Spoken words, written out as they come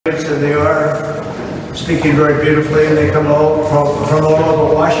And they are speaking very beautifully, and they come all from all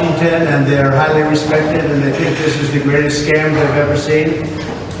over Washington, and they're highly respected, and they think this is the greatest scam they've ever seen.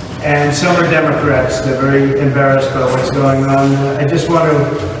 And some are Democrats. They're very embarrassed by what's going on. I just want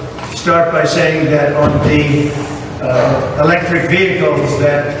to start by saying that on the electric vehicles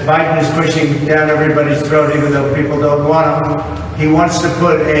that Biden is pushing down everybody's throat, even though people don't want them, he wants to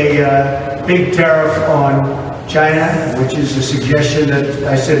put a big tariff on China, which is a suggestion that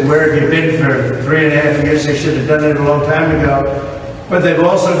I said, where have you been for 3.5 years? They should have done it a long time ago. But they've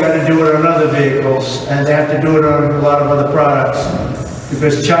also got to do it on other vehicles, and they have to do it on a lot of other products,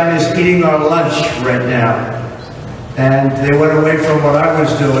 because China's eating our lunch right now. And they went away from what I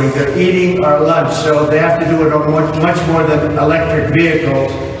was doing. They're eating our lunch, so they have to do it on much more than electric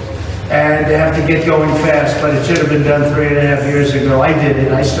vehicles. And they have to get going fast, but it should have been done 3.5 years ago. I did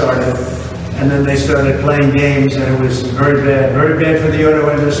it, I started. And then they started playing games, and it was very bad for the auto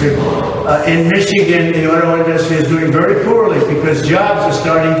industry. In Michigan, the auto industry is doing very poorly because jobs are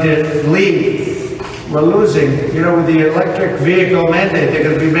starting to leave. We're losing. You know, with the electric vehicle mandate, they're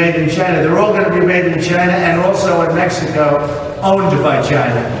going to be made in China. They're all going to be made in China and also in Mexico, owned by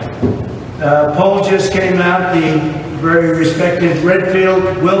China. Poll just came out, the very respected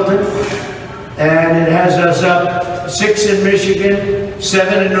Redfield Wilton, and it has us up 6 in Michigan,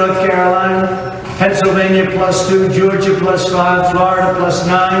 7 in North Carolina, Pennsylvania +2, Georgia +5, Florida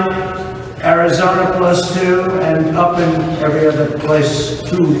 +9, Arizona +2, and up in every other place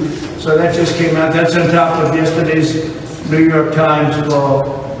 2. So that just came out. That's on top of yesterday's New York Times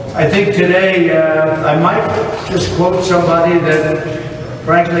poll. I think today I might just quote somebody that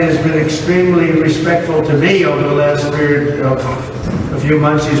frankly has been extremely respectful to me over the last period of a few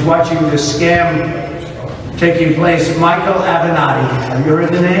months. He's watching this scam taking place, Michael Avenatti. Have you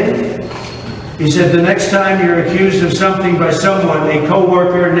heard the name? He said, the next time you're accused of something by someone, a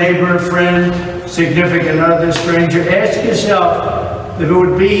co-worker, neighbor, friend, significant other, stranger, ask yourself if it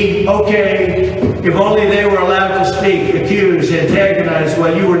would be okay if only they were allowed to speak, accuse, antagonize,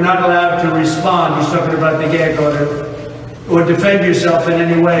 while you were not allowed to respond. He's talking about the gag order, or defend yourself in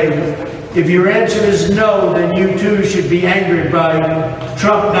any way. If your answer is no, then you too should be angered by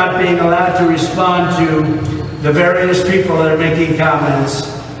Trump not being allowed to respond to the various people that are making comments.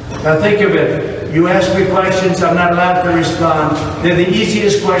 Now think of it. You ask me questions, I'm not allowed to respond. They're the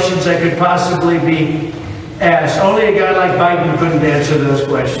easiest questions I could possibly be asked. Only a guy like Biden couldn't answer those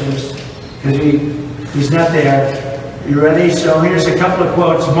questions, because he's not there. You ready? So here's a couple of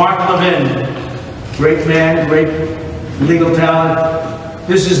quotes. Mark Levin, great man, great legal talent.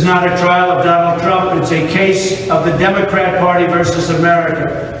 This is not a trial of Donald Trump. It's a case of the Democrat Party versus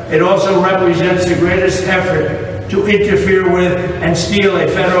America. It also represents the greatest effort to interfere with and steal a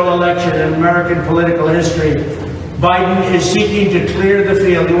federal election in American political history. Biden is seeking to clear the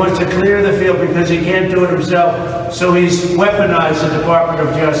field. He wants to clear the field because he can't do it himself. So he's weaponized the Department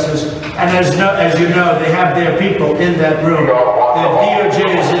of Justice. And as you know, they have their people in that room. The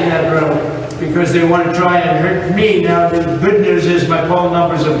DOJ is in that room, because they want to try and hurt me. Now, the good news is my poll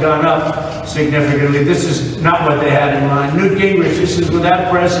numbers have gone up significantly. This is not what they had in mind. Newt Gingrich, this is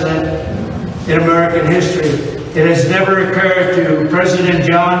without precedent in American history. It has never occurred to President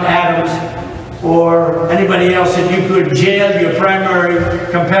John Adams or anybody else that you could jail your primary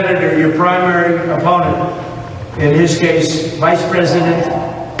competitor, your primary opponent. In his case, Vice President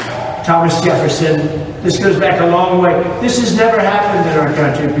Thomas Jefferson. This goes back a long way. This has never happened in our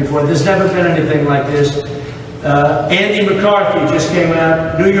country before. There's never been anything like this. Andy McCarthy just came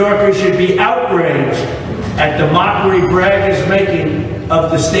out. New Yorkers should be outraged at the mockery Bragg is making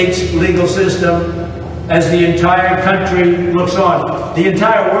of the state's legal system as the entire country looks on. The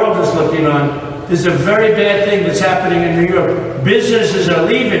entire world is looking on. This is a very bad thing that's happening in New York. Businesses are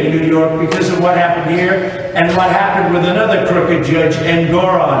leaving New York because of what happened here and what happened with another crooked judge,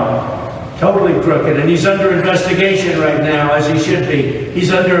 Engoron. Totally crooked, and he's under investigation right now, as he should be.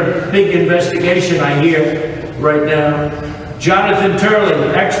 He's under a big investigation, I hear, right now. Jonathan Turley,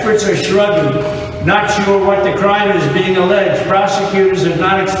 experts are shrugging, not sure what the crime is being alleged. Prosecutors have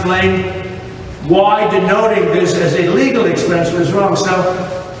not explained why denoting this as a legal expense was wrong. So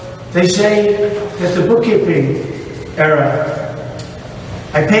they say that the bookkeeping error,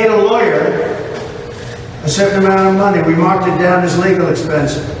 I paid a lawyer a certain amount of money. We marked it down as legal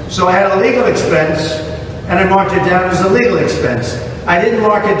expense. So I had a legal expense, and I marked it down as a legal expense. I didn't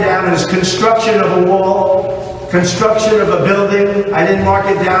mark it down as construction of a wall, construction of a building. I didn't mark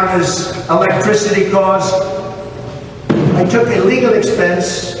it down as electricity costs. I took a legal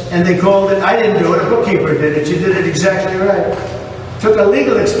expense, and they called it, I didn't do it, a bookkeeper did it. She did it exactly right. Took a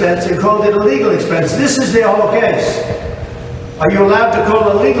legal expense and called it a legal expense. This is their whole case. Are you allowed to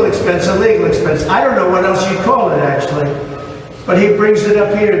call a legal expense a legal expense? I don't know what else you'd call it, actually. But he brings it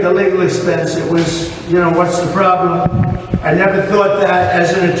up here, the legal expense. It was, what's the problem? I never thought that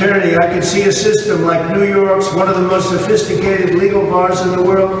as an attorney I could see a system like New York's, one of the most sophisticated legal bars in the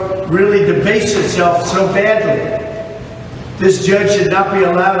world, really debase itself so badly. This judge should not be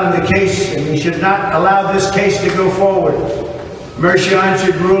allowed in the case, and he should not allow this case to go forward. Mershon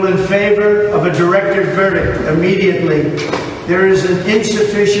should rule in favor of a directed verdict immediately. There is an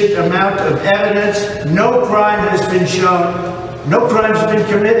insufficient amount of evidence. No crime has been shown. No crime's been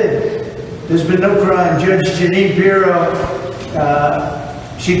committed. There's been no crime. Judge Janine Pirro,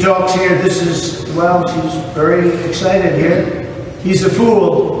 she talks here. This is, she's very excited here. He's a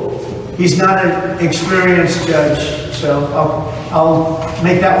fool. He's not an experienced judge. So I'll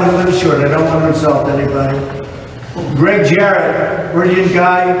make that one a little short. I don't want to insult anybody. Greg Jarrett, brilliant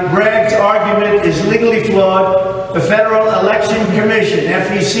guy. Greg's argument is legally flawed. The Federal Election Commission,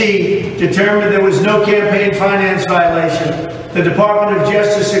 FEC, determined there was no campaign finance violation. The Department of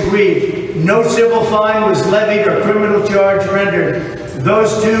Justice agreed. No civil fine was levied or criminal charge rendered.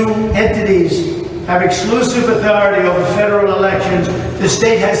 Those two entities have exclusive authority over federal elections. The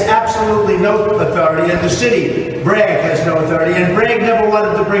state has absolutely no authority, and the city, Bragg, has no authority. And Bragg never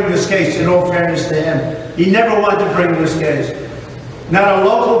wanted to bring this case, in all fairness to him. He never wanted to bring this case. Not a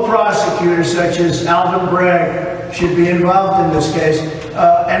local prosecutor such as Alvin Bragg should be involved in this case.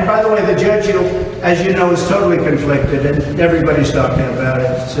 And by the way, the judge, as you know, is totally conflicted, and everybody's talking about it.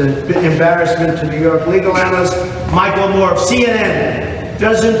 It's an embarrassment to New York legal analyst Michael Moore of CNN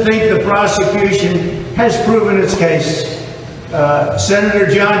doesn't think the prosecution has proven its case. Senator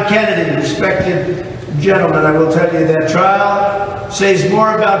John Kennedy, respected gentleman, I will tell you that trial says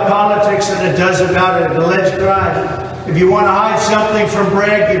more about politics than it does about an alleged crime. If you want to hide something from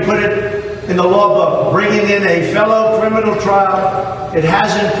Bragg, you put it in the law book. Bringing in a fellow criminal trial, it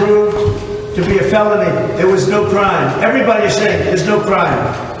hasn't proved to be a felony. There was no crime. Everybody's saying there's no crime.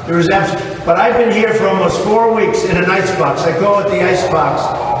 There is absolutely. But I've been here for almost 4 weeks in an icebox. I call it the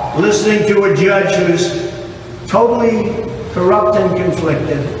icebox, listening to a judge who's totally corrupt and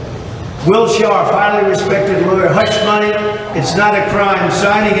conflicted. Will Scharf, highly respected lawyer. Hush money, it's not a crime.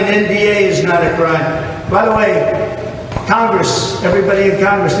 Signing an NDA is not a crime. By the way, Congress, everybody in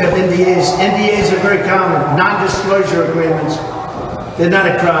Congress have NDAs. NDAs are very common, non-disclosure agreements. They're not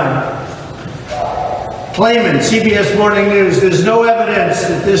a crime. Claimant, CBS Morning News, there's no evidence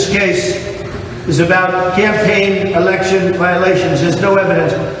that this case is about campaign election violations. There's no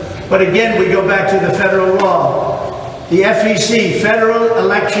evidence. But again, we go back to the federal law. The FEC, Federal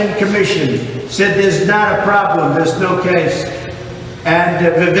Election Commission, said there's not a problem, there's no case. And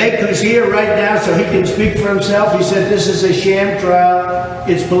Vivek, who's here right now, so he can speak for himself, he said this is a sham trial,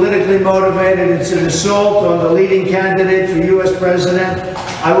 it's politically motivated, it's an assault on the leading candidate for U.S. president.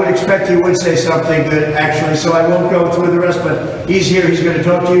 I would expect he would say something good, actually, so I won't go through the rest, but he's here, he's going to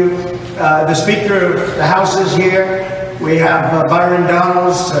talk to you. The Speaker of the House is here. We have Byron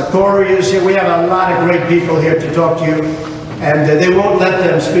Donalds, Corey is here. We have a lot of great people here to talk to you. And they won't let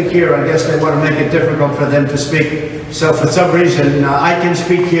them speak here. I guess they want to make it difficult for them to speak. So for some reason, I can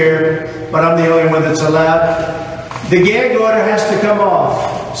speak here, but I'm the only one that's allowed. The gag order has to come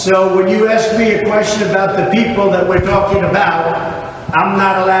off. So when you ask me a question about the people that we're talking about, I'm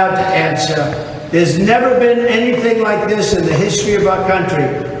not allowed to answer. There's never been anything like this in the history of our country.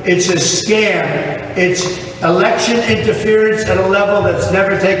 It's a scam. It's election interference at a level that's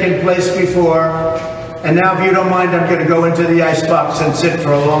never taken place before. And now, if you don't mind, I'm going to go into the icebox and sit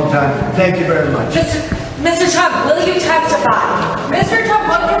for a long time. Thank you very much. Mr. Trump, will you testify? Mr. Trump,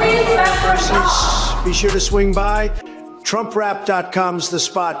 what can we expect from Trump? Be sure to swing by. TrumpRap.com's the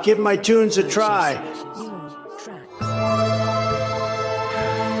spot. Give my tunes a try.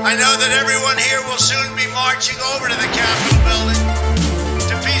 I know that everyone here will soon be marching over to the Capitol building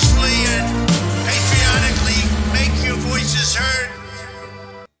to peacefully and patriotically make your voices heard.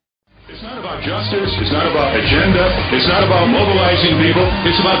 It's not about justice, it's not about agenda, it's not about mobilizing people,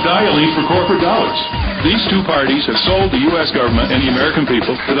 it's about dialing for corporate dollars. These two parties have sold the U.S. government and the American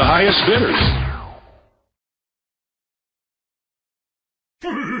people to the highest bidders.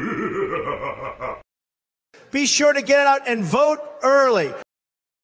 Be sure to get out and vote early.